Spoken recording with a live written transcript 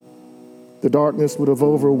The darkness would have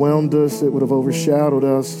overwhelmed us. It would have overshadowed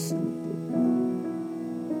us.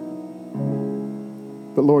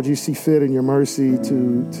 But Lord, you see fit in your mercy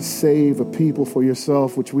to save a people for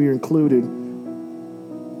yourself, which we are included.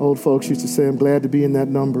 Old folks used to say, I'm glad to be in that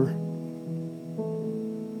number.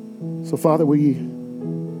 So Father, we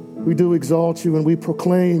do exalt you and we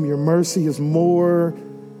proclaim your mercy is more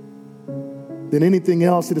than anything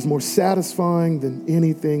else. It is more satisfying than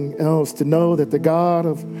anything else to know that the God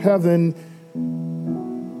of heaven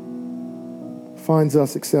finds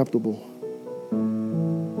us acceptable.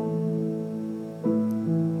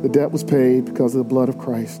 The debt was paid because of the blood of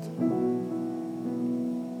Christ.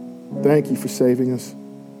 Thank you for saving us.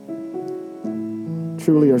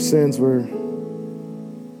 Truly, our sins were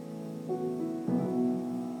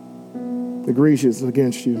egregious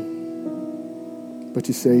against you, but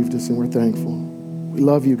you saved us and we're thankful. We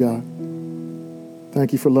love you, God.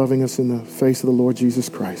 Thank you for loving us in the face of the Lord Jesus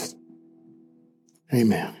Christ.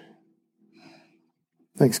 Amen.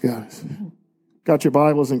 Thanks, guys. Got your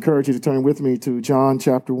Bibles? I encourage you to turn with me to John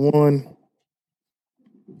chapter 1.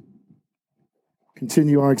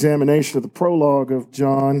 Continue our examination of the prologue of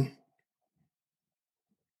John.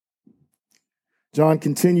 John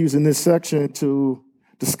continues in this section to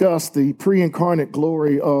discuss the pre-incarnate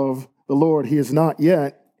glory of the Lord. He has not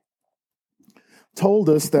yet told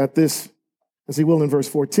us that this, as he will in verse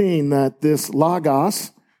 14, that this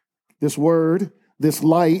Logos, this word, this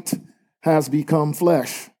light, has become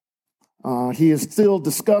flesh. He is still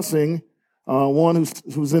discussing one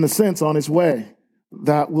who's in a sense on his way.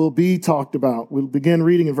 That will be talked about. We'll begin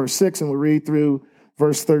reading in verse 6 and we'll read through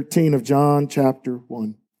verse 13 of John chapter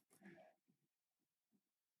 1.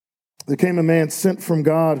 There came a man sent from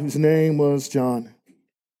God whose name was John.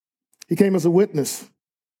 He came as a witness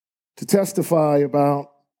to testify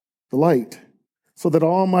about the light so that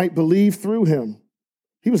all might believe through him.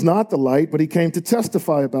 He was not the light, but he came to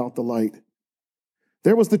testify about the light.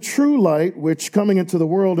 There was the true light, which coming into the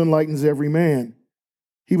world enlightens every man.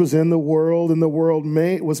 He was in the world, and the world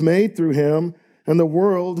was made through him, and the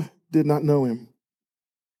world did not know him.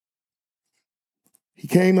 He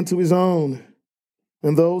came unto his own,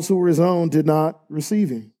 and those who were his own did not receive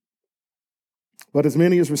him. But as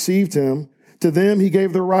many as received him, to them he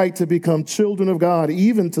gave the right to become children of God,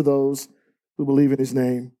 even to those who believe in his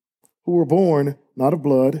name, who were born not of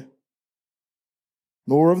blood,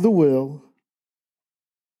 nor of the will,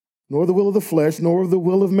 nor the will of the flesh, nor of the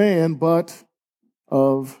will of man, but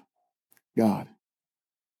of God.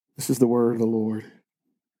 This is the word of the Lord.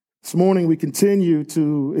 This morning we continue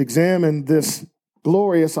to examine this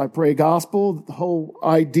glorious, I pray, gospel. The whole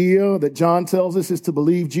idea that John tells us is to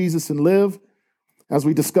believe Jesus and live. As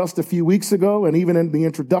we discussed a few weeks ago, and even in the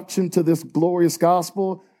introduction to this glorious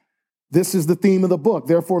gospel, this is the theme of the book.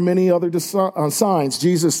 Therefore, many other signs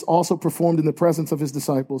Jesus also performed in the presence of his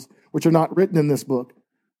disciples, which are not written in this book.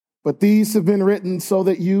 But these have been written so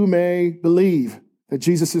that you may believe that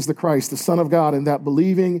Jesus is the Christ, the Son of God, and that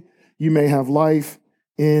believing you may have life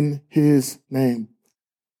in his name.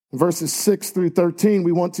 In verses 6 through 13,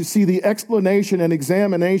 we want to see the explanation and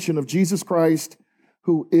examination of Jesus Christ,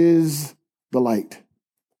 who is the light.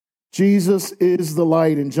 Jesus is the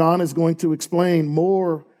light, and John is going to explain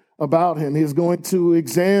more about him. He is going to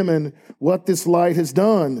examine what this light has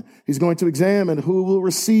done. He's going to examine who will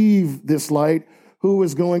receive this light, who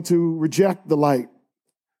is going to reject the light.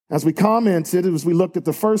 As we commented, as we looked at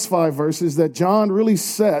the first 5 verses, that John really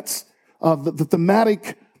sets the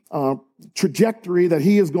thematic trajectory that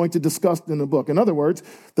he is going to discuss in the book. In other words,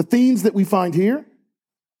 the themes that we find here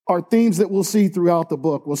are themes that we'll see throughout the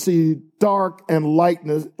book. We'll see dark and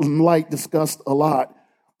light discussed a lot.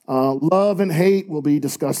 Love and hate will be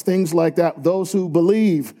discussed, things like that. Those who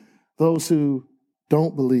believe, those who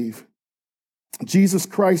don't believe. Jesus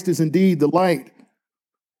Christ is indeed the light,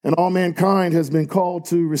 and all mankind has been called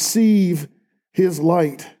to receive his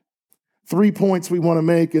light. 3 points we want to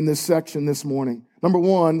make in this section this morning. Number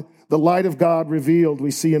 1, the light of God revealed, we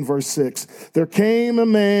see in verse 6. There came a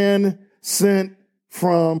man sent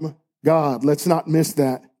from God. Let's not miss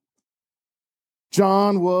that.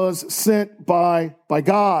 John was sent by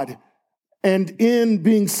God. And in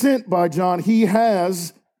being sent by John,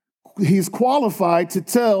 he's qualified to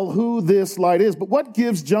tell who this light is. But what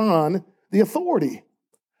gives John the authority?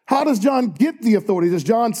 How does John get the authority? Does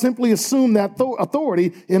John simply assume that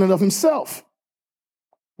authority in and of himself?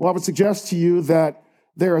 Well, I would suggest to you that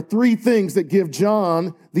there are 3 things that give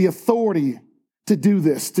John the authority to do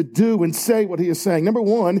this, to do and say what he is saying. Number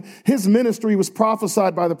 1, his ministry was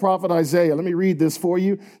prophesied by the prophet Isaiah. Let me read this for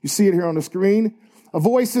you. You see it here on the screen. A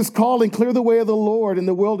voice is calling, clear the way of the Lord in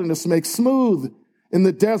the wilderness, make smooth in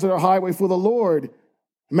the desert a highway for the Lord.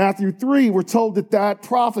 In Matthew 3, we're told that that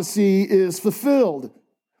prophecy is fulfilled.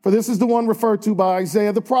 For this is the one referred to by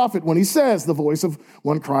Isaiah the prophet when he says, the voice of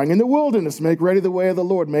one crying in the wilderness, make ready the way of the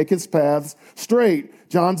Lord, make his paths straight.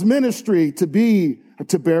 John's ministry to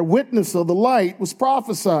bear witness of the light was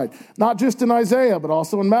prophesied, not just in Isaiah, but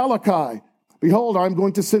also in Malachi. Behold, I'm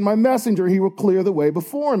going to send my messenger. He will clear the way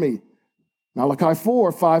before me. Malachi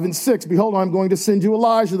 4, 5, and 6. Behold, I'm going to send you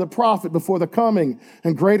Elijah the prophet before the coming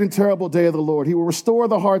and great and terrible day of the Lord. He will restore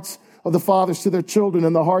the hearts of the fathers to their children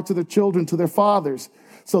and the hearts of their children to their fathers,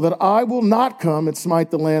 so that I will not come and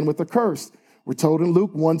smite the land with a curse. We're told in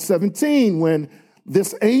Luke 1:17 when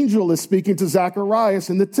this angel is speaking to Zacharias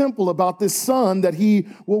in the temple about this son that he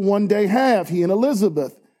will one day have, he and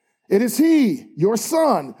Elizabeth. It is he, your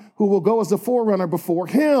son, who will go as the forerunner before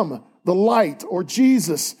him, the light, or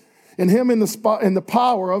Jesus, and him in the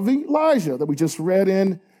power of Elijah that we just read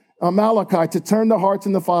in Malachi, to turn the hearts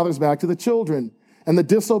and the fathers back to the children and the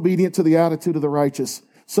disobedient to the attitude of the righteous,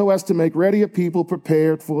 so as to make ready a people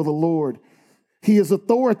prepared for the Lord. He is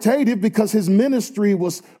authoritative because his ministry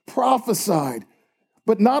was prophesied.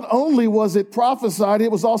 But not only was it prophesied,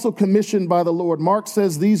 it was also commissioned by the Lord. Mark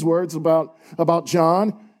says these words about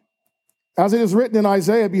John. As it is written in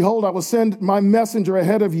Isaiah, behold, I will send my messenger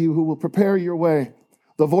ahead of you who will prepare your way.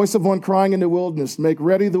 The voice of one crying in the wilderness, make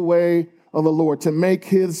ready the way of the Lord, to make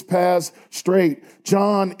his paths straight.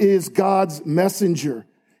 John is God's messenger.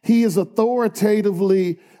 He is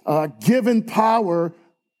authoritatively given power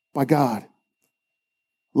by God.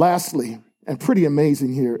 Lastly, and pretty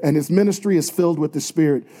amazing here, and his ministry is filled with the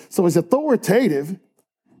Spirit. So he's authoritative.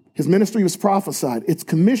 His ministry was prophesied. It's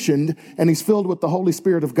commissioned, and he's filled with the Holy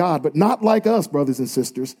Spirit of God, but not like us, brothers and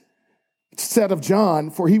sisters. It's said of John,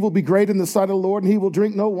 for he will be great in the sight of the Lord, and he will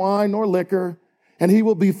drink no wine nor liquor, and he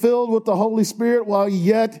will be filled with the Holy Spirit while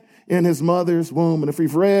yet in his mother's womb. And if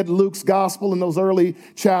we've read Luke's gospel in those early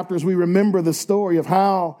chapters, we remember the story of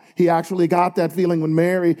how he actually got that feeling when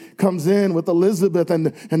Mary comes in with Elizabeth and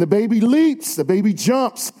the baby leaps, the baby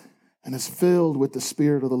jumps, and is filled with the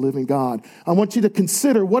Spirit of the living God. I want you to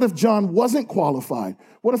consider, what if John wasn't qualified?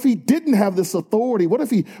 What if he didn't have this authority? What if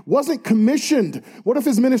he wasn't commissioned? What if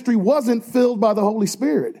his ministry wasn't filled by the Holy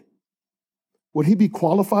Spirit? Would he be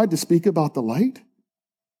qualified to speak about the light?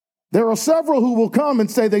 There are several who will come and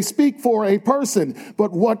say they speak for a person,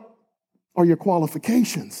 but what are your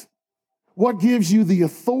qualifications? What gives you the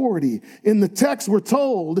authority? In the text, we're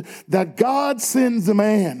told that God sends a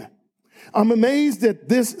man. I'm amazed at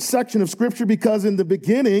this section of scripture because in the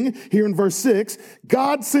beginning, here in verse 6,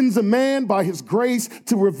 God sends a man by his grace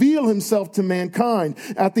to reveal himself to mankind.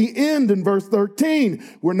 At the end, in verse 13,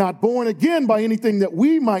 we're not born again by anything that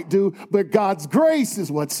we might do, but God's grace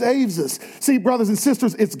is what saves us. See, brothers and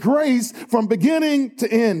sisters, it's grace from beginning to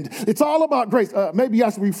end. It's all about grace. Maybe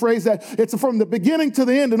I should rephrase that. It's from the beginning to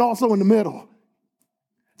the end and also in the middle.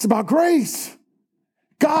 It's about grace.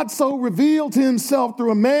 God so revealed himself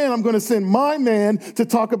through a man. I'm going to send my man to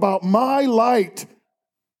talk about my light,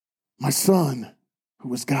 my son,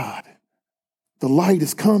 who is God. The light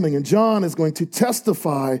is coming, and John is going to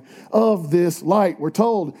testify of this light. We're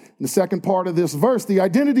told in the second part of this verse, the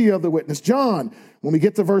identity of the witness, John. When we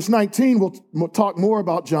get to verse 19, we'll talk more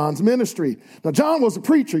about John's ministry. Now, John was a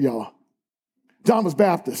preacher, y'all. John was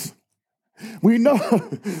Baptist. We know,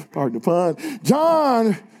 pardon the pun,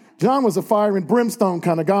 John was a fire and brimstone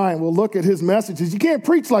kind of guy, and we'll look at his messages. You can't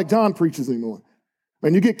preach like John preaches anymore.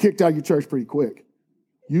 Man, you get kicked out of your church pretty quick.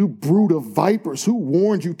 You brood of vipers, who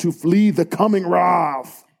warned you to flee the coming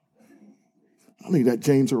wrath? I need that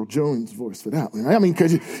James Earl Jones voice for that one. I mean,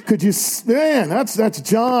 could you, man, that's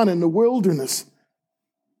John in the wilderness.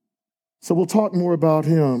 So we'll talk more about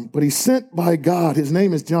him, but he's sent by God. His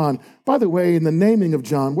name is John. By the way, in the naming of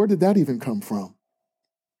John, where did that even come from?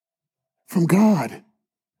 From God.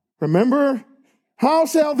 Remember, how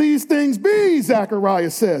shall these things be,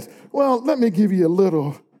 Zacharias says. Well, let me give you a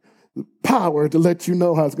little power to let you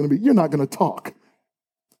know how it's going to be. You're not going to talk.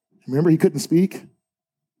 Remember, he couldn't speak.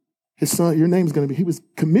 His son, your name's going to be, he was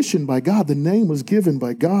commissioned by God. The name was given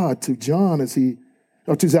by God to John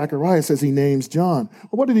to Zacharias as he names John.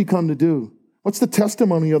 Well, what did he come to do? What's the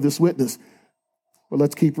testimony of this witness? Well,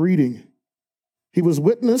 let's keep reading. He was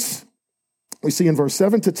witness, we see in verse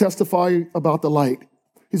 7, to testify about the light.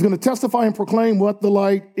 He's going to testify and proclaim what the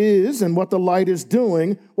light is and what the light is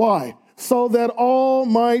doing. Why? So that all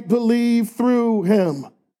might believe through him.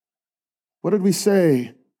 What did we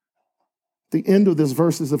say? The end of this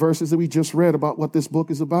verse is the verses that we just read about what this book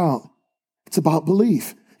is about. It's about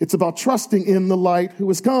belief. It's about trusting in the light who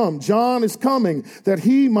has come. John is coming that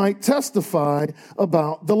he might testify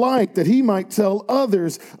about the light, that he might tell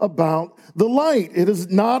others about the light. It is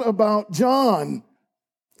not about John.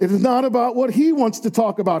 It is not about what he wants to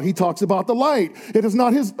talk about. He talks about the light. It is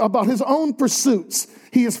not about his own pursuits.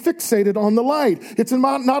 He is fixated on the light. It's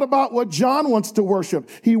not about what John wants to worship.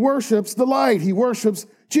 He worships the light. He worships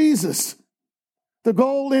Jesus. The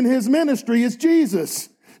goal in his ministry is Jesus.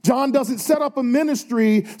 John doesn't set up a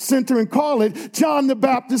ministry center and call it John the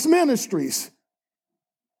Baptist Ministries.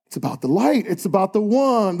 It's about the light. It's about the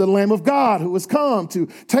one, the Lamb of God, who has come to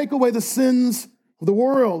take away the sins of the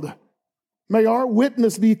world. May our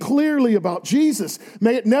witness be clearly about Jesus.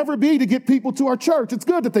 May it never be to get people to our church. It's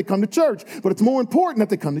good that they come to church, but it's more important that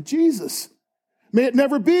they come to Jesus. May it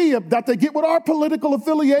never be that they get with our political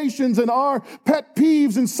affiliations and our pet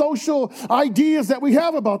peeves and social ideas that we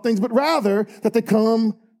have about things, but rather that they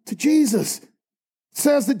come to Jesus. It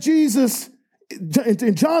says that Jesus,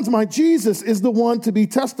 in John's mind, Jesus is the one to be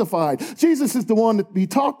testified. Jesus is the one to be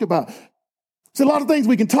talked about. There's a lot of things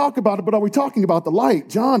we can talk about it, but are we talking about the light?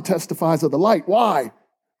 John testifies of the light. Why?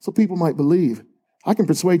 So people might believe. I can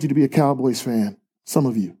persuade you to be a Cowboys fan. Some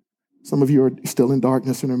of you. Some of you are still in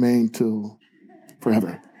darkness and remain till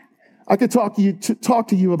forever. I could talk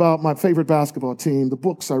to you about my favorite basketball team, the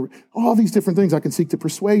books I read, all these different things I can seek to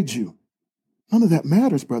persuade you. None of that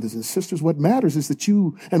matters, brothers and sisters. What matters is that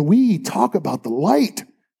you and we talk about the light.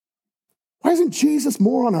 Why isn't Jesus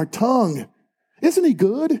more on our tongue? Isn't he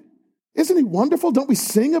good? Isn't he wonderful? Don't we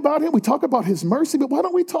sing about him? We talk about his mercy, but why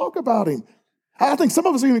don't we talk about him? I think some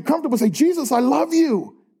of us are even comfortable to say, Jesus, I love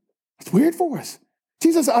you. It's weird for us.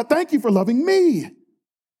 Jesus, I thank you for loving me.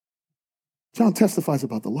 John testifies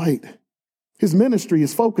about the light. His ministry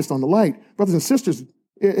is focused on the light. Brothers and sisters,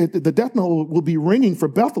 the death knell will be ringing for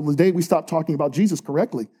Bethel the day we stop talking about Jesus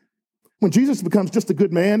correctly. When Jesus becomes just a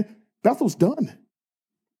good man, Bethel's done.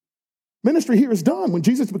 Ministry here is done when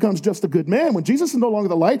Jesus becomes just a good man, when Jesus is no longer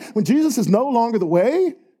the light, when Jesus is no longer the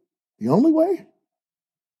way, the only way,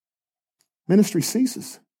 ministry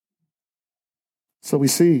ceases. So we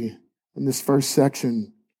see in this first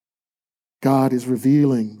section, God is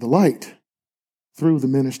revealing the light through the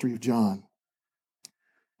ministry of John.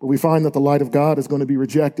 But we find that the light of God is going to be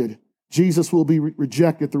rejected. Jesus will be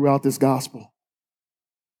rejected throughout this gospel.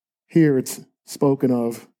 Here it's spoken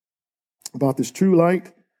of about this true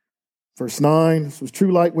light. Verse 9, this was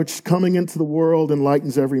true light which coming into the world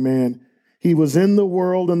enlightens every man. He was in the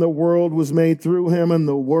world and the world was made through him and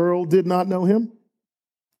the world did not know him.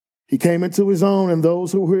 He came into his own and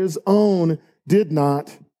those who were his own did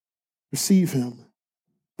not receive him.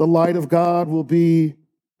 The light of God will be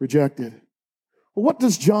rejected. Well, what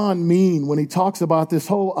does John mean when he talks about this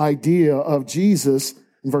whole idea of Jesus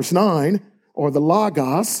in verse 9, or the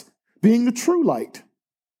Logos, being the true light?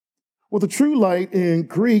 Well, the true light in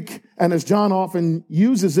Greek, and as John often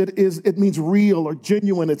uses it, it means real or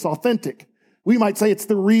genuine. It's authentic. We might say it's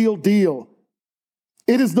the real deal.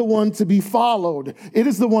 It is the one to be followed. It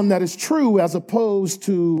is the one that is true as opposed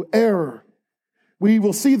to error. We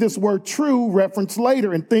will see this word true referenced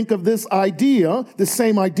later and think of this idea, this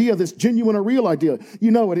same idea, this genuine or real idea.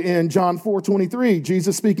 You know it in John 4:23.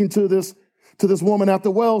 Jesus speaking to this woman at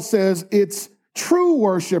the well says it's true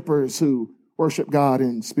worshipers who worship God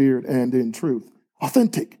in spirit and in truth.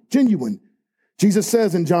 Authentic, genuine. Jesus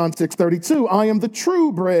says in John 6:32, I am the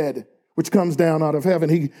true bread which comes down out of heaven.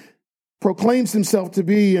 He proclaims himself to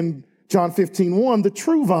be in John 15:1, the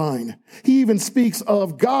true vine. He even speaks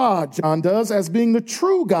of God, John does, as being the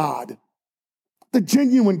true God, the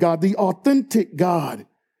genuine God, the authentic God.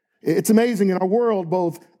 It's amazing in our world,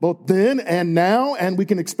 both then and now, and we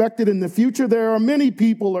can expect it in the future. There are many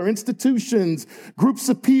people or institutions, groups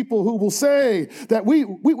of people who will say that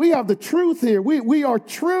we have the truth here. We are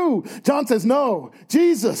true. John says, no,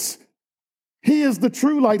 Jesus, he is the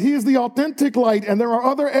true light. He is the authentic light. And there are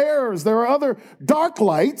other errors. There are other dark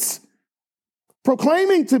lights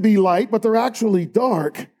proclaiming to be light, but they're actually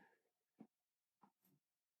dark.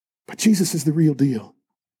 But Jesus is the real deal.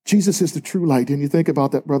 Jesus is the true light. And you think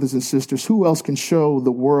about that, brothers and sisters, who else can show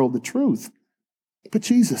the world the truth but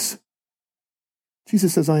Jesus?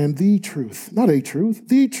 Jesus says, I am the truth, not a truth,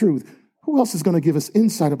 the truth. Who else is going to give us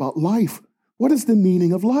insight about life? What is the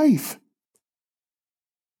meaning of life?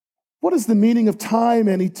 What is the meaning of time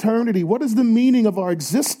and eternity? What is the meaning of our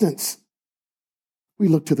existence? We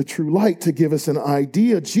look to the true light to give us an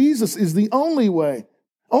idea. Jesus is the only way,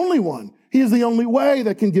 only one. He is the only way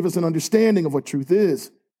that can give us an understanding of what truth is.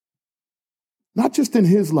 Not just in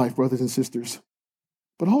his life, brothers and sisters,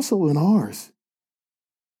 but also in ours.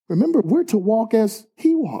 Remember, we're to walk as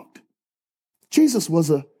he walked. Jesus was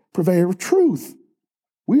a purveyor of truth.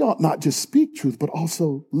 We ought not just speak truth, but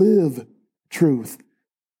also live truth.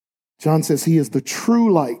 John says he is the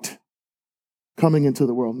true light coming into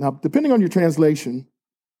the world. Now, depending on your translation,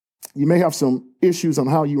 you may have some issues on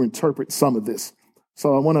how you interpret some of this.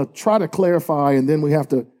 So I want to try to clarify, and then we have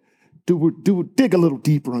to dig a little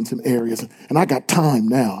deeper on some areas. And I got time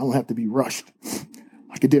now. I don't have to be rushed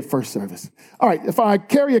like I did first service. All right, if I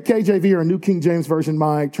carry a KJV or a New King James Version,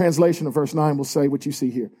 my translation of verse 9 will say what you see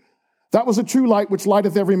here. That was a true light which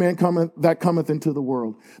lighteth every man that cometh into the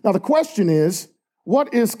world. Now the question is,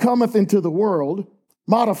 what is cometh into the world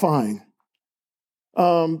modifying?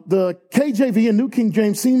 The KJV and New King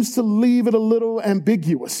James seems to leave it a little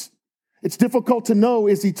ambiguous. It's difficult to know,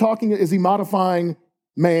 is he modifying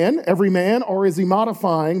man, every man, or is he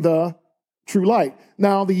modifying the true light?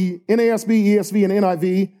 Now, the NASB, ESV, and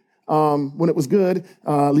NIV, when it was good,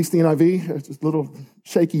 at least the NIV, it's a little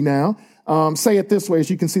shaky now, say it this way, as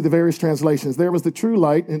you can see the various translations. There was the true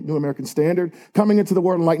light, in New American Standard, coming into the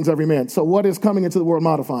world and lightens every man. So what is coming into the world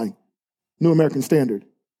modifying? New American Standard,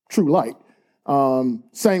 true light.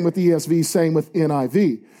 Same with ESV, same with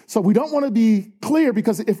NIV. So we don't want to be clear,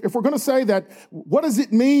 because if we're going to say that, what does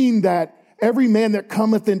it mean that every man that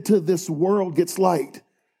cometh into this world gets light?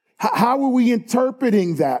 How are we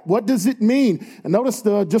interpreting that? What does it mean? And notice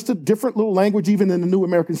just a different little language even in the New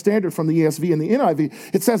American Standard from the ESV and the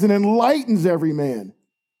NIV. It says it enlightens every man,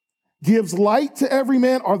 gives light to every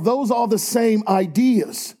man. Are those all the same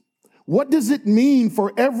ideas? What does it mean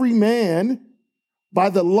for every man by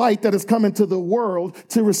the light that has come into the world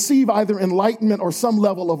to receive either enlightenment or some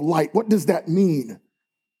level of light? What does that mean?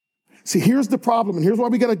 See, here's the problem, and here's why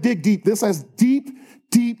we got to dig deep. This has deep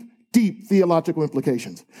theological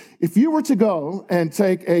implications. If you were to go and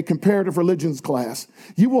take a comparative religions class,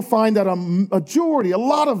 you will find that a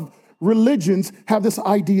lot of religions have this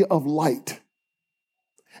idea of light.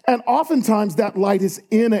 And oftentimes that light is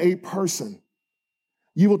in a person.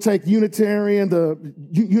 You will take Unitarian, the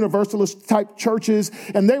Universalist type churches,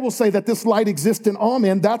 and they will say that this light exists in all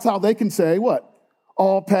men. That's how they can say what?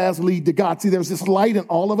 All paths lead to God. See, there's this light in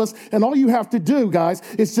all of us, and all you have to do, guys,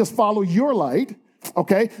 is just follow your light,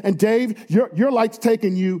 okay? And Dave, your light's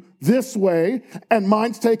taking you this way, and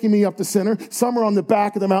mine's taking me up the center. Some are on the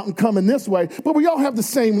back of the mountain coming this way, but we all have the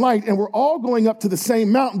same light, and we're all going up to the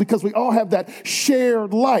same mountain because we all have that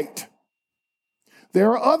shared light.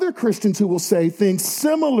 There are other Christians who will say things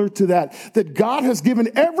similar to that God has given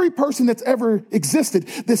every person that's ever existed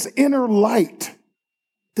this inner light,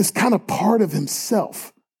 this kind of part of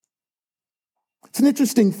himself. It's an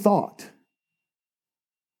interesting thought.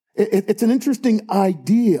 It's an interesting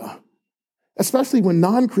idea, especially when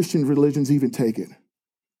non-Christian religions even take it.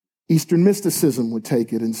 Eastern mysticism would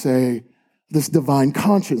take it and say this divine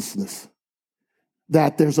consciousness,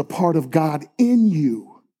 that there's a part of God in you.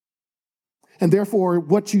 And therefore,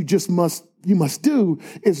 what you must do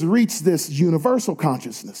is reach this universal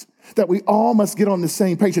consciousness, that we all must get on the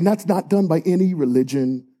same page. And that's not done by any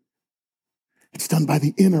religion. It's done by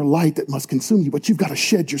the inner light that must consume you. But you've got to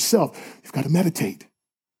shed yourself. You've got to meditate.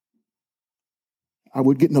 I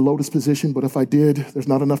would get in the lotus position, but if I did, there's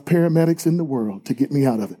not enough paramedics in the world to get me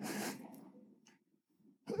out of it.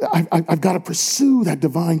 I've got to pursue that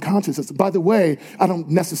divine consciousness. By the way, I don't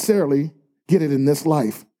necessarily get it in this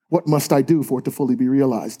life. What must I do for it to fully be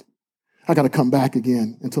realized? I got to come back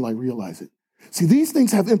again until I realize it. See, these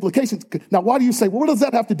things have implications. Now, why do you say, well, what does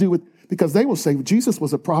that have to do with? Because they will say Jesus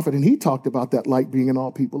was a prophet and he talked about that light being in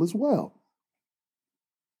all people as well.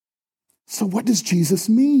 So what does Jesus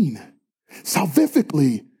mean?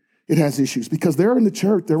 Salvifically, it has issues because there in the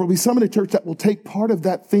church, there will be some in the church that will take part of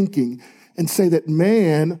that thinking and say that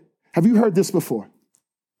man, have you heard this before?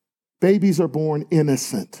 Babies are born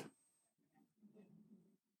innocent.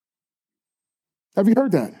 Have you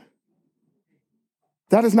heard that?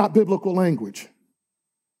 That is not biblical language.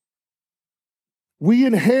 We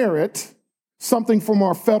inherit something from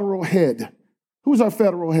our federal head. Who's our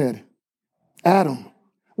federal head? Adam.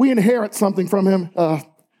 We inherit something from him.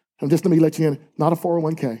 Just let me let you in. Not a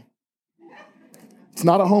 401k. It's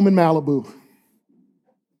not a home in Malibu.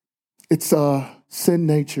 It's sin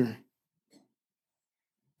nature.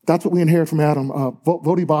 That's what we inherit from Adam.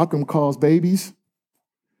 Vodi Bakum calls babies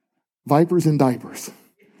vipers in diapers.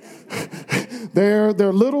 They're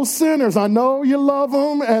little sinners. I know you love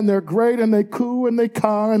them, and they're great, and they coo, and they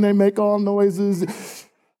caw, and they make all noises,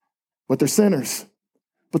 but they're sinners.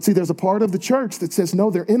 But see, there's a part of the church that says, no,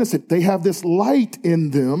 they're innocent. They have this light in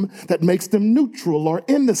them that makes them neutral or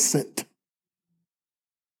innocent,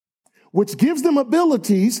 which gives them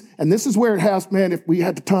abilities, and this is where it has, man, if we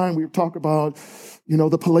had the time, we would talk about,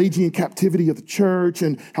 the Pelagian captivity of the church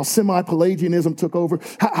and how semi-Pelagianism took over.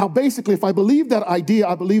 How basically, if I believe that idea,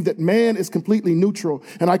 I believe that man is completely neutral,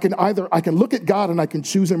 and I can look at God and I can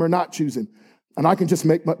choose him or not choose him. And I can just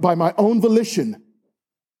make, by my own volition,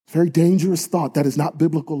 Very dangerous thought. That is not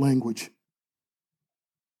biblical language.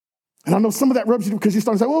 And I know some of that rubs you because you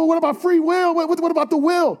start to say, well, what about free will? What about the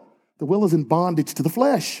will? The will is in bondage to the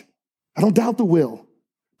flesh. I don't doubt the will,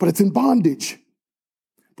 but it's in bondage.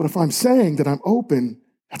 But if I'm saying that I'm open,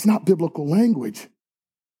 that's not biblical language.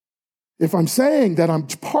 If I'm saying that I'm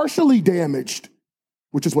partially damaged,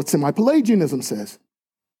 which is what semi-Pelagianism says,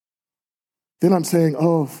 then I'm saying,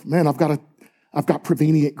 oh, man, I've got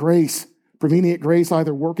prevenient grace. Prevenient grace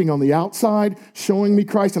either working on the outside, showing me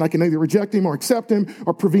Christ, and I can either reject him or accept him,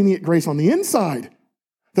 or prevenient grace on the inside,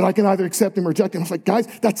 that I can either accept him or reject him. I was like, guys,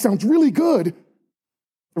 that sounds really good.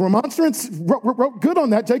 The Remonstrants wrote good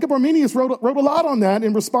on that. Jacob Arminius wrote a lot on that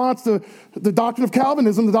in response to the doctrine of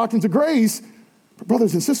Calvinism, the doctrines of grace. But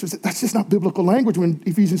brothers and sisters, that's just not biblical language when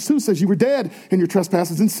Ephesians 2 says you were dead in your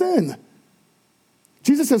trespasses and sin.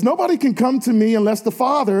 Jesus says, nobody can come to me unless the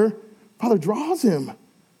Father draws him.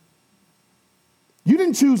 You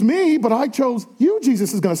didn't choose me, but I chose you,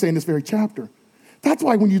 Jesus is going to say in this very chapter. That's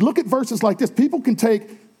why when you look at verses like this, people can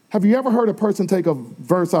have you ever heard a person take a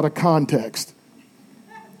verse out of context?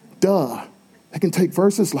 Duh. They can take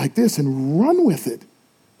verses like this and run with it.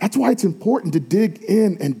 That's why it's important to dig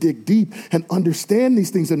in and dig deep and understand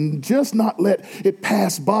these things and just not let it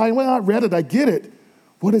pass by. Well, I read it, I get it.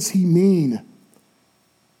 What does he mean?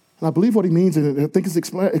 And I believe what he means, and I think it's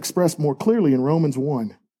expressed more clearly in Romans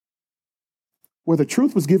 1, where the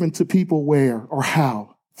truth was given to people where or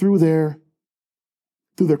how? Through their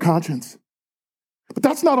conscience. But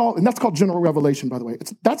that's not all, and that's called general revelation, by the way.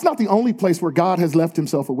 That's not the only place where God has left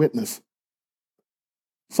himself a witness.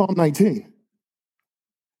 Psalm 19.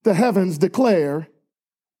 The heavens declare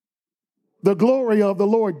the glory of the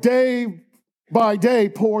Lord. Day by day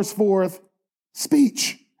pours forth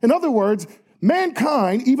speech. In other words,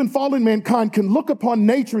 mankind, even fallen mankind, can look upon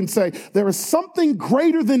nature and say, there is something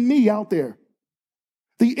greater than me out there.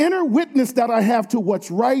 The inner witness that I have to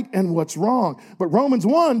what's right and what's wrong. But Romans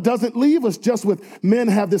 1 doesn't leave us just with men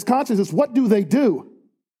have this consciousness. What do?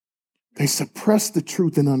 They suppress the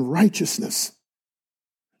truth in unrighteousness.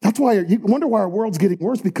 That's why you wonder why our world's getting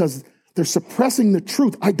worse, because they're suppressing the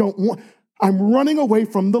truth. I'm running away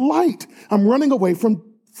from the light. I'm running away from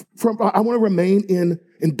I want to remain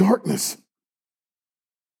in darkness.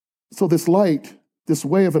 So this light, this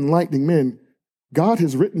way of enlightening men, God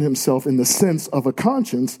has written himself in the sense of a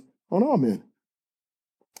conscience on all men.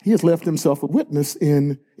 He has left himself a witness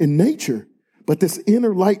in nature. But this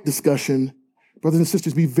inner light discussion, brothers and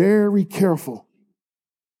sisters, be very careful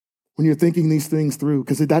when you're thinking these things through,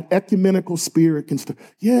 because that ecumenical spirit can start,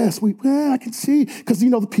 yes, I can see, because,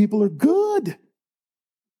 the people are good.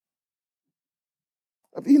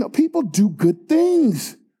 People do good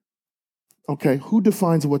things. Okay, who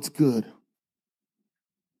defines what's good?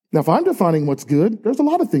 Now, if I'm defining what's good, there's a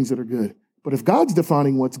lot of things that are good. But if God's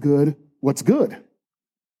defining what's good?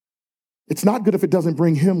 It's not good if it doesn't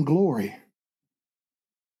bring him glory.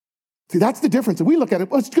 See, that's the difference. If we look at it,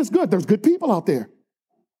 well, it's just good. There's good people out there.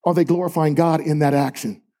 Are they glorifying God in that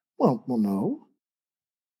action? Well, no.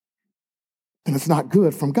 And it's not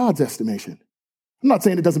good from God's estimation. I'm not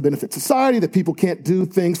saying it doesn't benefit society, that people can't do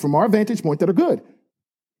things from our vantage point that are good.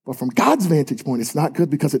 But from God's vantage point, it's not good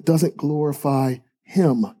because it doesn't glorify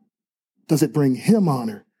him. Does it bring him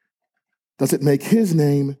honor? Does it make his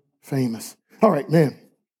name famous? All right, man.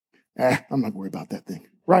 I'm not worried about that thing.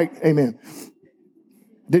 Right? Amen.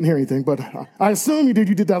 Didn't hear anything, but I assume you did.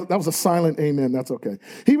 You did that. That was a silent amen. That's okay.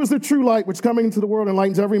 He was the true light, which coming into the world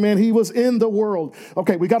enlightens every man. He was in the world.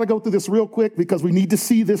 Okay, we got to go through this real quick because we need to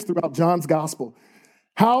see this throughout John's gospel.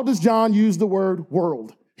 How does John use the word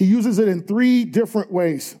world? He uses it in 3 different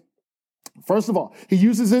ways. First of all, he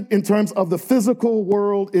uses it in terms of the physical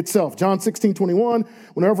world itself. John 16:21,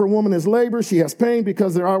 whenever a woman is labor, she has pain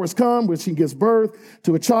because their hours come when she gives birth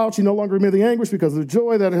to a child. She no longer remembers the anguish because of the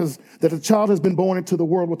joy that a child has been born into the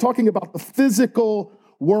world. We're talking about the physical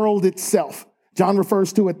world itself. John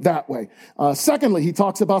refers to it that way. Secondly, he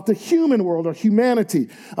talks about the human world or humanity.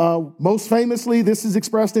 Most famously, this is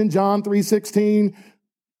expressed in John 3:16.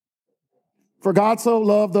 For God so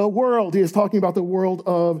loved the world. He is talking about the world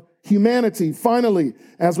of humanity. Finally,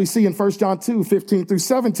 as we see in 1 John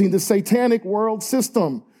 2:15-17, the satanic world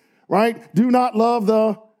system, right? Do not love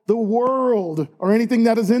the world or anything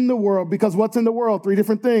that is in the world, because what's in the world? 3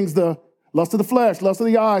 different things: the lust of the flesh, lust of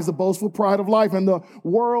the eyes, the boastful pride of life, and the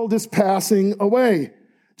world is passing away.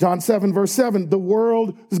 John 7:7, the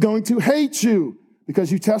world is going to hate you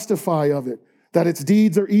because you testify of it, that its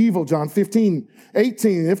deeds are evil. John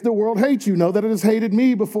 15:18, if the world hates you, know that it has hated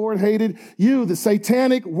me before it hated you. The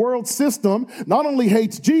satanic world system not only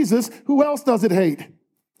hates Jesus, who else does it hate?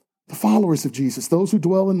 The followers of Jesus, those who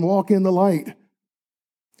dwell and walk in the light.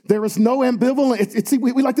 There is no ambivalence.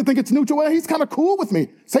 We like to think it's neutral. Well, he's kind of cool with me.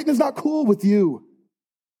 Satan is not cool with you.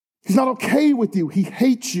 He's not okay with you. He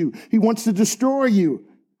hates you. He wants to destroy you.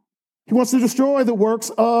 He wants to destroy the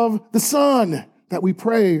works of the Son that we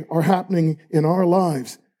pray are happening in our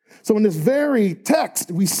lives. So in this very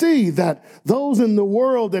text, we see that those in the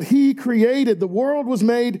world that he created, the world was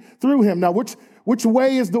made through him. Now, which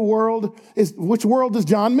way is the world? Which world does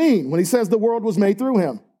John mean when he says the world was made through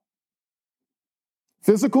him?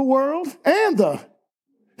 Physical world and the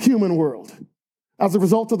human world. As a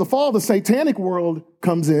result of the fall, the satanic world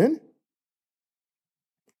comes in.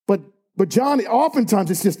 But John,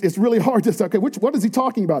 oftentimes it's really hard to say, okay, what is he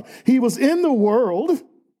talking about? He was in the world,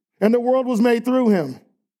 and the world was made through him.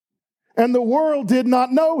 And the world did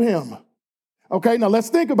not know him. Okay, now let's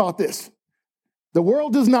think about this. The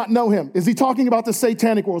world does not know him. Is he talking about the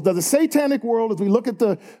satanic world? Does the satanic world, as we look at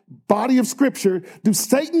the body of Scripture, do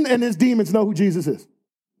Satan and his demons know who Jesus is?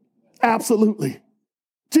 Absolutely.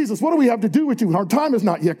 Jesus, what do we have to do with you? Our time is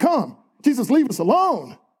not yet come. Jesus, leave us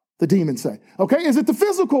alone, the demons say. Okay, is it the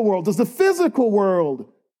physical world? Does the physical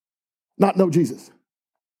world not know Jesus?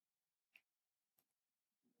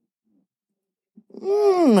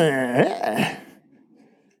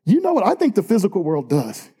 You know what I think the physical world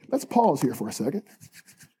does? Let's pause here for a second.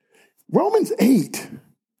 Romans 8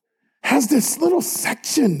 has this little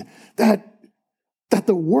section that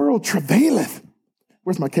the world travaileth.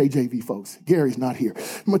 Where's my KJV folks? Gary's not here.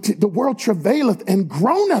 The world travaileth and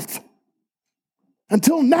groaneth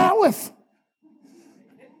until noweth.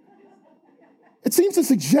 It seems to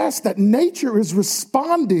suggest that nature is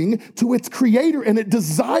responding to its creator and it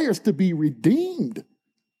desires to be redeemed.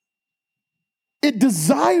 It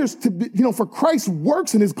desires to be, for Christ's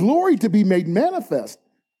works and his glory to be made manifest.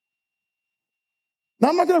 Now,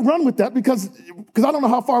 I'm not going to run with that because I don't know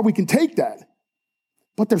how far we can take that.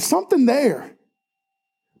 But there's something there.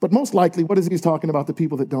 But most likely, what is he talking about? The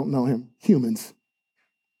people that don't know him? Humans.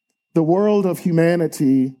 The world of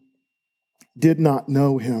humanity did not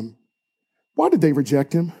know him. Why did they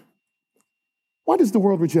reject him? Why does the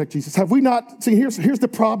world reject Jesus? Have we not? See, here's the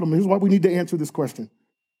problem. Here's why we need to answer this question.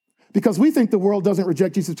 Because we think the world doesn't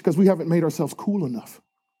reject Jesus because we haven't made ourselves cool enough.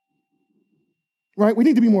 Right? We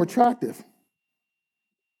need to be more attractive.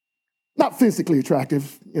 Not physically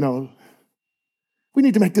attractive, We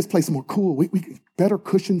need to make this place more cool. We better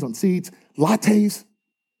cushions on seats, lattes.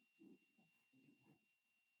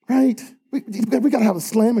 Right? We got to have a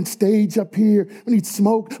slamming stage up here. We need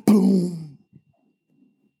smoke. Boom.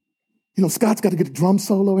 Scott's got to get a drum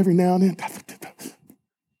solo every now and then.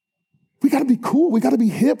 We got to be cool. We got to be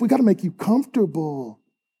hip. We got to make you comfortable.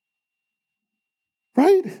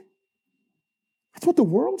 Right? That's what the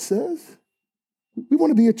world says. We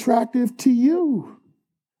want to be attractive to you.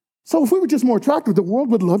 So if we were just more attractive, the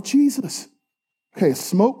world would love Jesus. Okay, a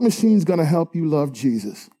smoke machine's going to help you love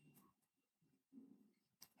Jesus.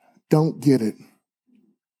 Don't get it.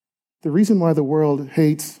 The reason why the world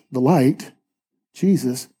hates the light,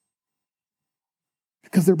 Jesus,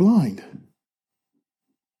 because they're blind.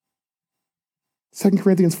 2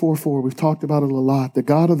 Corinthians 4:4, we've talked about it a lot. The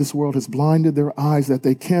God of this world has blinded their eyes that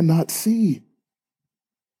they cannot see.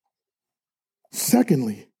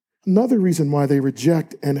 Secondly, another reason why they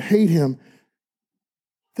reject and hate him,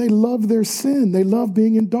 they love their sin. They love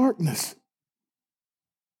being in darkness.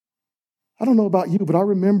 I don't know about you, but I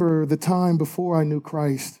remember the time before I knew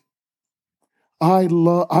Christ. I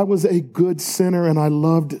was a good sinner and I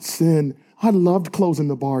loved sin. I loved closing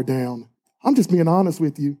the bar down. I'm just being honest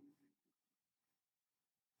with you.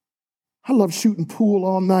 I loved shooting pool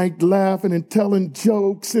all night, laughing and telling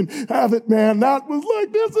jokes and have it, man. That was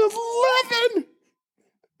like, this is living.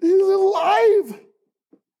 He's alive.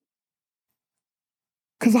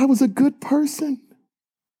 Because I was a good person.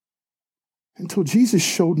 Until Jesus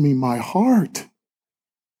showed me my heart.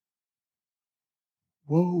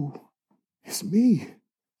 Whoa, it's me.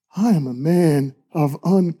 I am a man of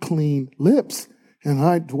unclean lips, and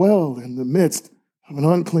I dwell in the midst of an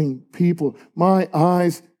unclean people. My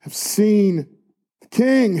eyes have seen the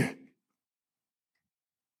King.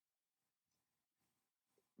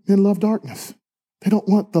 Men love darkness. They don't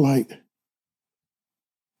want the light.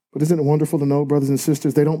 But isn't it wonderful to know, brothers and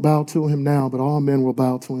sisters, they don't bow to him now, but all men will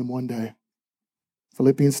bow to him one day.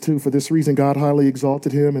 Philippians 2, for this reason God highly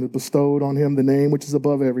exalted him and bestowed on him the name which is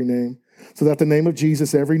above every name, so that the name of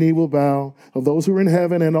Jesus every knee will bow, of those who are in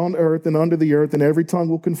heaven and on earth and under the earth, and every tongue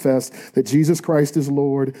will confess that Jesus Christ is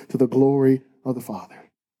Lord, to the glory of the Father.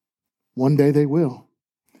 One day they will.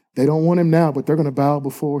 They don't want him now, but they're going to bow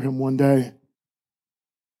before him one day.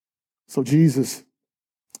 So Jesus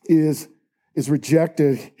is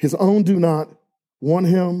rejected. His own do not want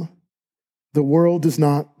him. The world does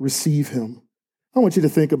not receive him. I want you to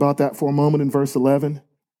think about that for a moment in verse 11.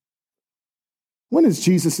 When is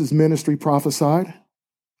Jesus' ministry prophesied?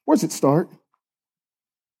 Where does it start?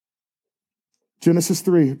 Genesis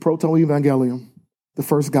 3, Proto-Evangelium, the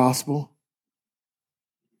first gospel.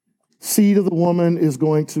 Seed of the woman is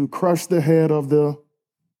going to crush the head of the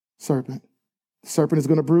serpent. The serpent is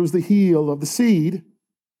going to bruise the heel of the seed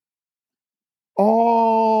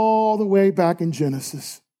all the way back in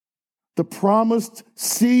Genesis. The promised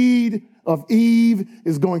seed of Eve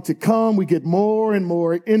is going to come. We get more and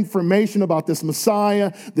more information about this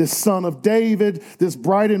Messiah, this son of David, this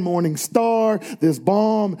bright and morning star, this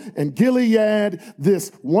balm and Gilead,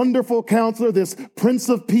 this wonderful counselor, this Prince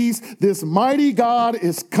of Peace, this mighty God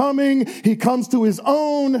is coming. He comes to his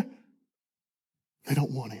own. They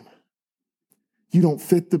don't want him. You don't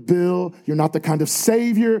fit the bill. You're not the kind of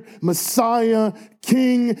Savior, Messiah,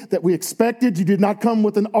 King that we expected. You did not come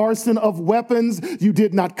with an arsenal of weapons. You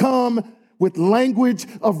did not come with language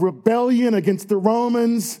of rebellion against the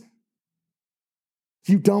Romans.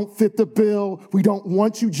 You don't fit the bill. We don't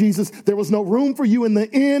want you, Jesus. There was no room for you in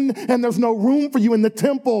the inn, and there's no room for you in the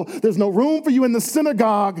temple. There's no room for you in the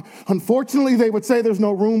synagogue. Unfortunately, they would say there's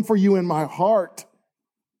no room for you in my heart.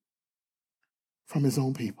 From his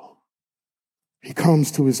own people. He comes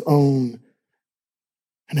to his own,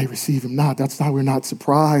 and they receive him not. That's why we're not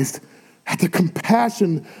surprised at the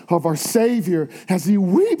compassion of our Savior as he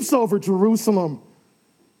weeps over Jerusalem.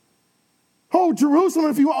 Oh, Jerusalem,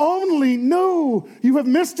 if you only knew, you have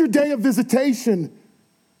missed your day of visitation.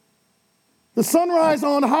 The sunrise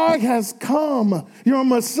on high has come. Your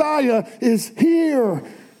Messiah is here.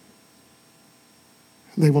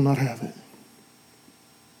 They will not have it.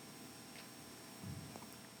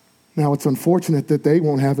 Now, it's unfortunate that they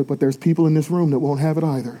won't have it, but there's people in this room that won't have it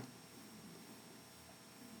either.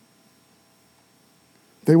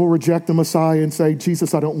 They will reject the Messiah and say,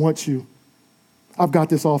 Jesus, I don't want you. I've got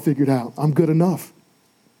this all figured out. I'm good enough.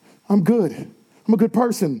 I'm good. I'm a good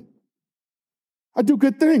person. I do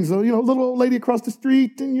good things. Little old lady across the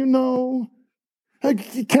street, and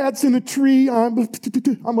cat's in a tree. I'm up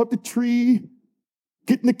the tree,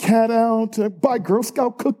 getting the cat out. I buy Girl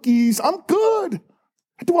Scout cookies. I'm good.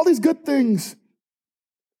 I do all these good things.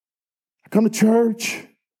 I come to church.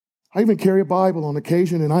 I even carry a Bible on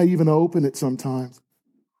occasion, and I even open it sometimes.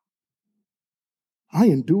 I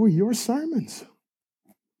endure your sermons.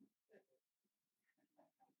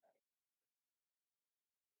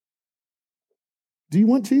 Do you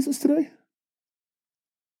want Jesus today?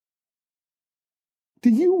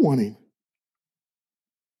 Do you want him?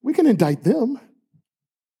 We can indict them.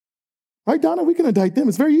 Right, Donna? We can indict them.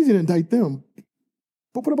 It's very easy to indict them.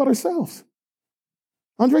 But what about ourselves?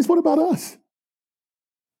 Andres, what about us?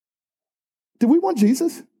 Do we want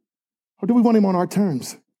Jesus? Or do we want him on our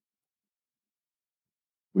terms?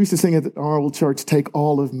 We used to sing at our old church, take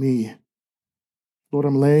all of me. Lord,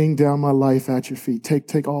 I'm laying down my life at your feet.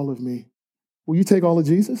 Take all of me. Will you take all of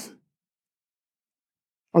Jesus?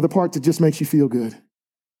 Or the part that just makes you feel good?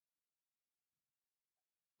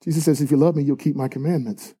 Jesus says, if you love me, you'll keep my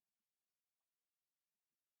commandments.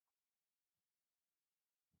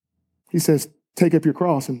 He says, take up your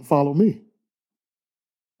cross and follow me.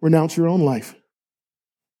 Renounce your own life.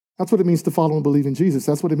 That's what it means to follow and believe in Jesus.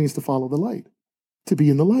 That's what it means to follow the light, to be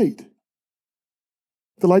in the light.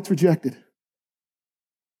 The light's rejected.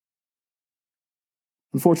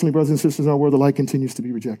 Unfortunately, brothers and sisters, in our world, the light continues to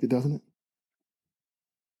be rejected, doesn't it?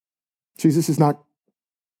 Jesus is not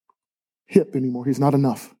hip anymore. He's not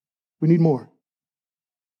enough. We need more.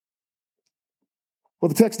 Well,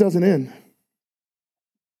 the text doesn't end.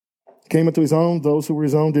 Came into his own. Those who were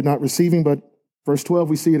his own did not receive him. But verse 12,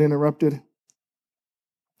 we see it interrupted.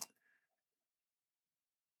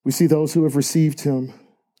 We see those who have received him.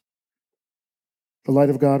 The light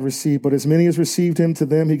of God received. But as many as received him, to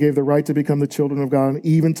them he gave the right to become the children of God,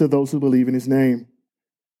 even to those who believe in his name.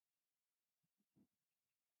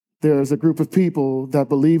 There's a group of people that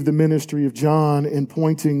believe the ministry of John in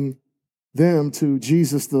pointing them to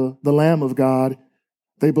Jesus, the Lamb of God.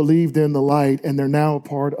 They believed in the light, and they're now a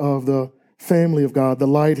part of the family of God. The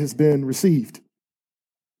light has been received.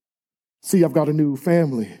 See, I've got a new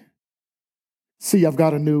family. See, I've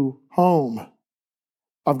got a new home.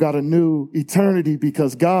 I've got a new eternity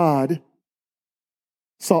because God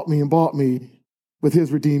sought me and bought me with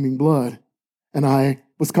his redeeming blood, and I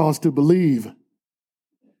was caused to believe.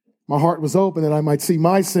 My heart was open that I might see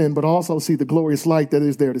my sin, but also see the glorious light that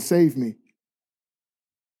is there to save me.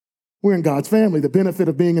 We're in God's family. The benefit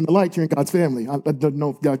of being in the light, you're in God's family. I don't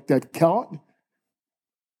know if that caught.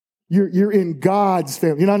 You're in God's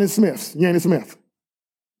family. You're not in Smith's. You ain't in Smith.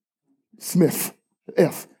 Smith.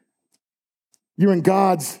 F. You're in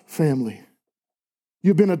God's family.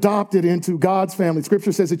 You've been adopted into God's family.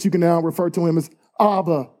 Scripture says that you can now refer to him as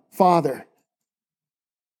Abba, Father.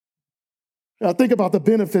 Now think about the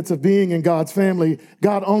benefits of being in God's family.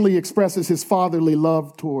 God only expresses his fatherly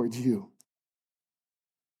love towards you.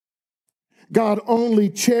 God only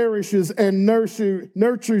cherishes and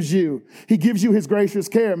nurtures you. He gives you his gracious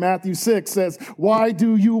care. Matthew 6 says, "Why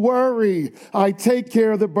do you worry? I take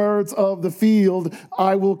care of the birds of the field.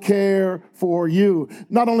 I will care for you."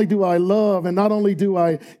 Not only do I love and not only do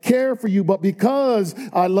I care for you, but because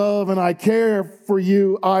I love and I care for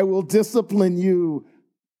you, I will discipline you.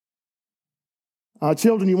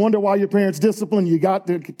 Children, you wonder why your parents discipline you. You got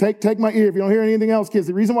to take my ear if you don't hear anything else, kids.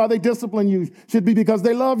 The reason why they discipline you should be because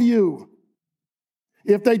they love you.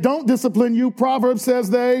 If they don't discipline you, Proverbs says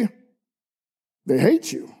they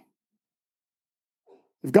hate you.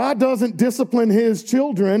 If God doesn't discipline his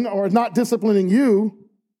children or is not disciplining you,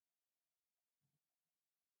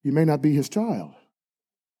 you may not be his child.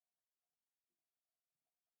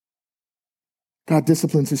 God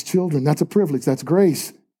disciplines his children. That's a privilege. That's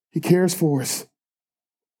grace. He cares for us.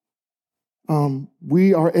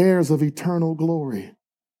 We are heirs of eternal glory.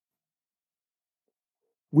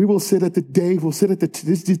 We will sit at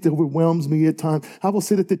this just overwhelms me at times. I will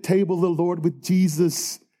sit at the table of the Lord with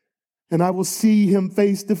Jesus, and I will see him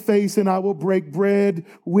face to face, and I will break bread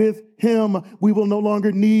with him. We will no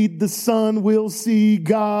longer need the sun. We'll see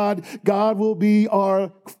God. God will be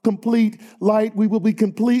our complete light. We will be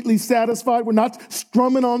completely satisfied. We're not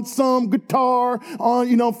strumming on some guitar,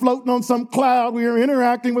 floating on some cloud. We are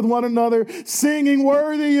interacting with one another, singing,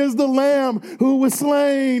 "Worthy is the Lamb who was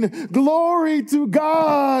slain." Glory to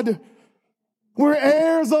God. We're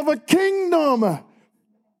heirs of a kingdom.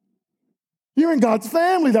 You're in God's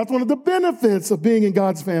family. That's one of the benefits of being in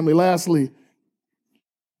God's family. Lastly,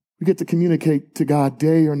 we get to communicate to God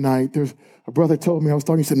day or night. There's a brother told me, I was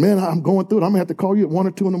talking, he said, "Man, I'm going through it. I'm going to have to call you at 1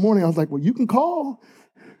 or 2 in the morning." I was like, "Well, you can call.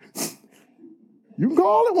 You can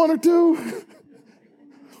call at 1 or 2.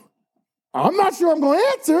 I'm not sure I'm going to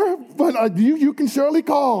answer, but you can surely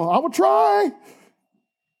call. I will try."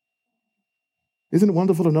 Isn't it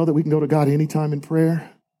wonderful to know that we can go to God anytime in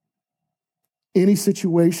prayer? Any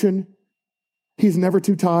situation. He's never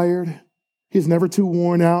too tired. He's never too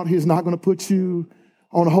worn out. He's not going to put you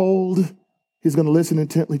on hold. He's going to listen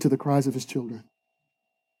intently to the cries of his children.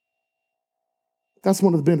 That's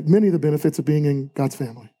one of many of the benefits of being in God's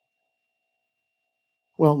family.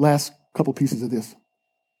 Well, last couple pieces of this.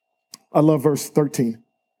 I love verse 13.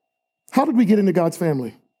 How did we get into God's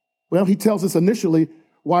family? Well, he tells us initially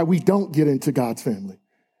why we don't get into God's family.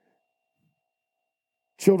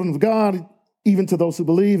 Children of God, even to those who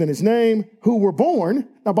believe in his name, who were born.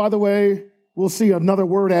 Now, by the way, we'll see another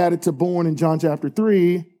word added to born in John chapter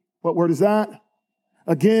 3. What word is that?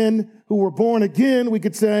 Again, who were born again, we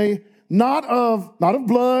could say, not of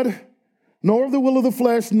blood, nor of the will of the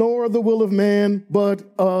flesh, nor of the will of man, but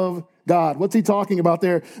of God. What's he talking about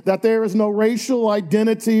there? That there is no racial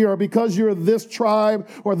identity, or because you're this tribe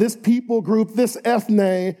or this people group, this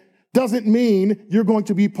ethne, doesn't mean you're going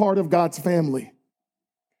to be part of God's family.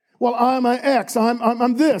 Well, I'm an X,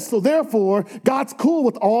 I'm this, so therefore, God's cool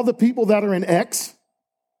with all the people that are in X,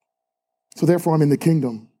 so therefore I'm in the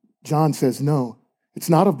kingdom. John says, no, it's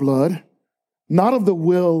not of blood, not of the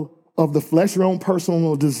will of the flesh, your own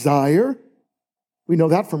personal desire. We know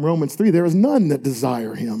that from Romans 3. There is none that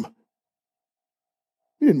desire him.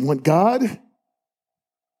 You didn't want God.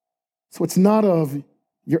 So it's not of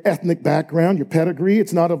your ethnic background, your pedigree.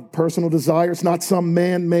 It's not of personal desire. It's not some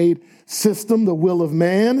man-made system, the will of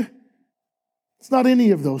man. It's not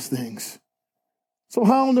any of those things. So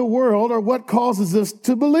how in the world, or what causes us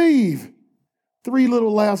to believe? 3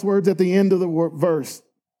 little last words at the end of the verse.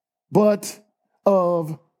 But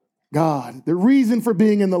of God. The reason for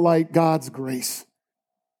being in the light, God's grace.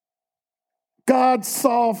 God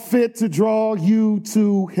saw fit to draw you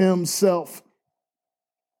to himself.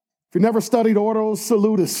 If you never studied Ordo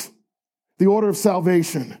Salutis, the order of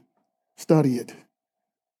salvation, study it.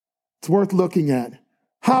 It's worth looking at.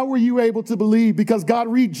 How were you able to believe? Because God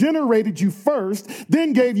regenerated you first,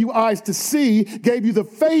 then gave you eyes to see, gave you the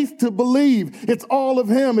faith to believe. It's all of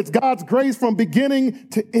him. It's God's grace from beginning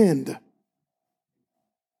to end.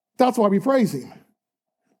 That's why we praise him.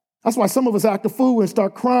 That's why some of us act a fool and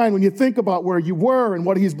start crying when you think about where you were and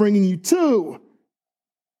what he's bringing you to.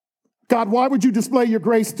 God, why would you display your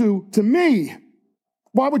grace to me?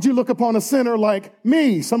 Why would you look upon a sinner like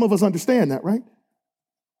me? Some of us understand that, right?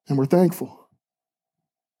 And we're thankful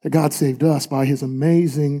that God saved us by his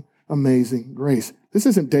amazing, amazing grace. This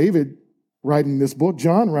isn't David writing this book.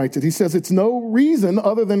 John writes it. He says it's no reason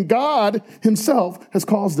other than God himself has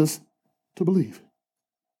caused us to believe.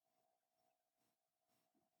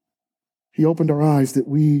 He opened our eyes that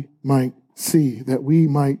we might see, that we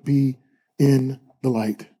might be in the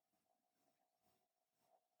light.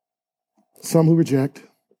 Some who reject,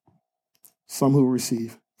 some who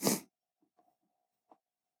receive.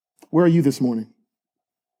 Where are you this morning?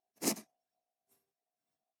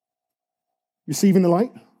 Receiving the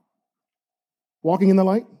light? Walking in the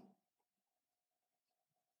light?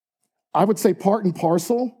 I would say part and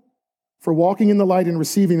parcel for walking in the light and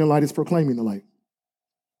receiving the light is proclaiming the light.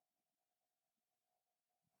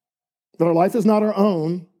 That our life is not our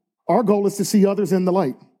own. Our goal is to see others in the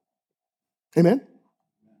light. Amen?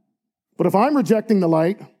 But if I'm rejecting the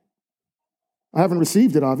light, I haven't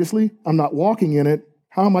received it, obviously. I'm not walking in it.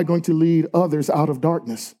 How am I going to lead others out of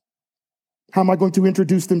darkness? How am I going to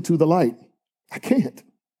introduce them to the light? I can't.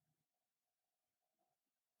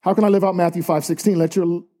 How can I live out Matthew 5:16? Let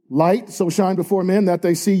your light so shine before men that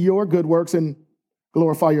they see your good works and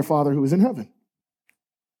glorify your Father who is in heaven.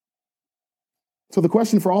 So the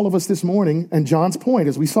question for all of us this morning, and John's point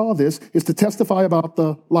as we saw this, is to testify about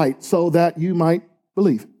the light so that you might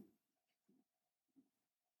believe.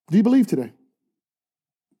 Do you believe today?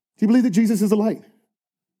 Do you believe that Jesus is the light?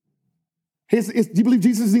 Do you believe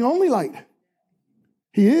Jesus is the only light?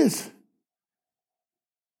 He is.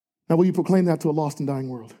 Now, will you proclaim that to a lost and dying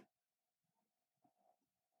world?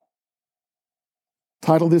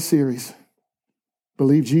 Title this series,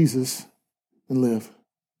 Believe Jesus and Live.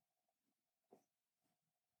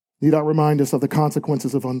 Need I remind us of the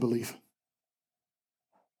consequences of unbelief?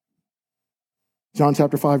 John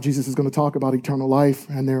chapter 5, Jesus is going to talk about eternal life,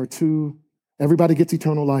 and there are two. Everybody gets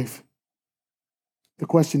eternal life. The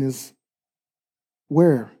question is,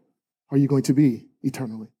 where are you going to be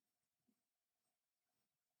eternally?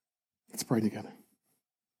 Let's pray together.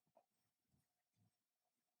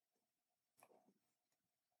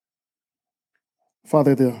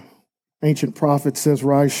 Father, the ancient prophet says,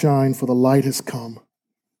 "Rise, shine, for the light has come."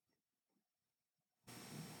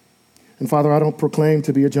 And Father, I don't proclaim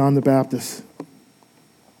to be a John the Baptist,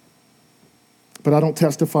 but I don't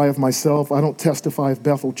testify of myself. I don't testify of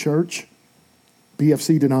Bethel Church,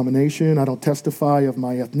 BFC denomination. I don't testify of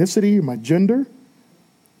my ethnicity, my gender.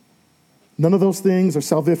 None of those things are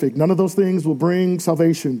salvific. None of those things will bring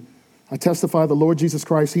salvation. I testify of the Lord Jesus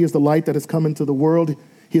Christ. He is the light that has come into the world.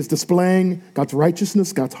 He is displaying God's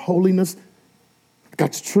righteousness, God's holiness,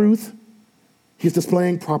 God's truth. He is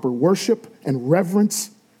displaying proper worship and reverence,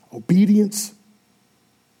 obedience.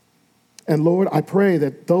 And Lord, I pray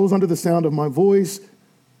that those under the sound of my voice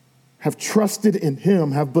have trusted in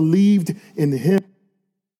him, have believed in him.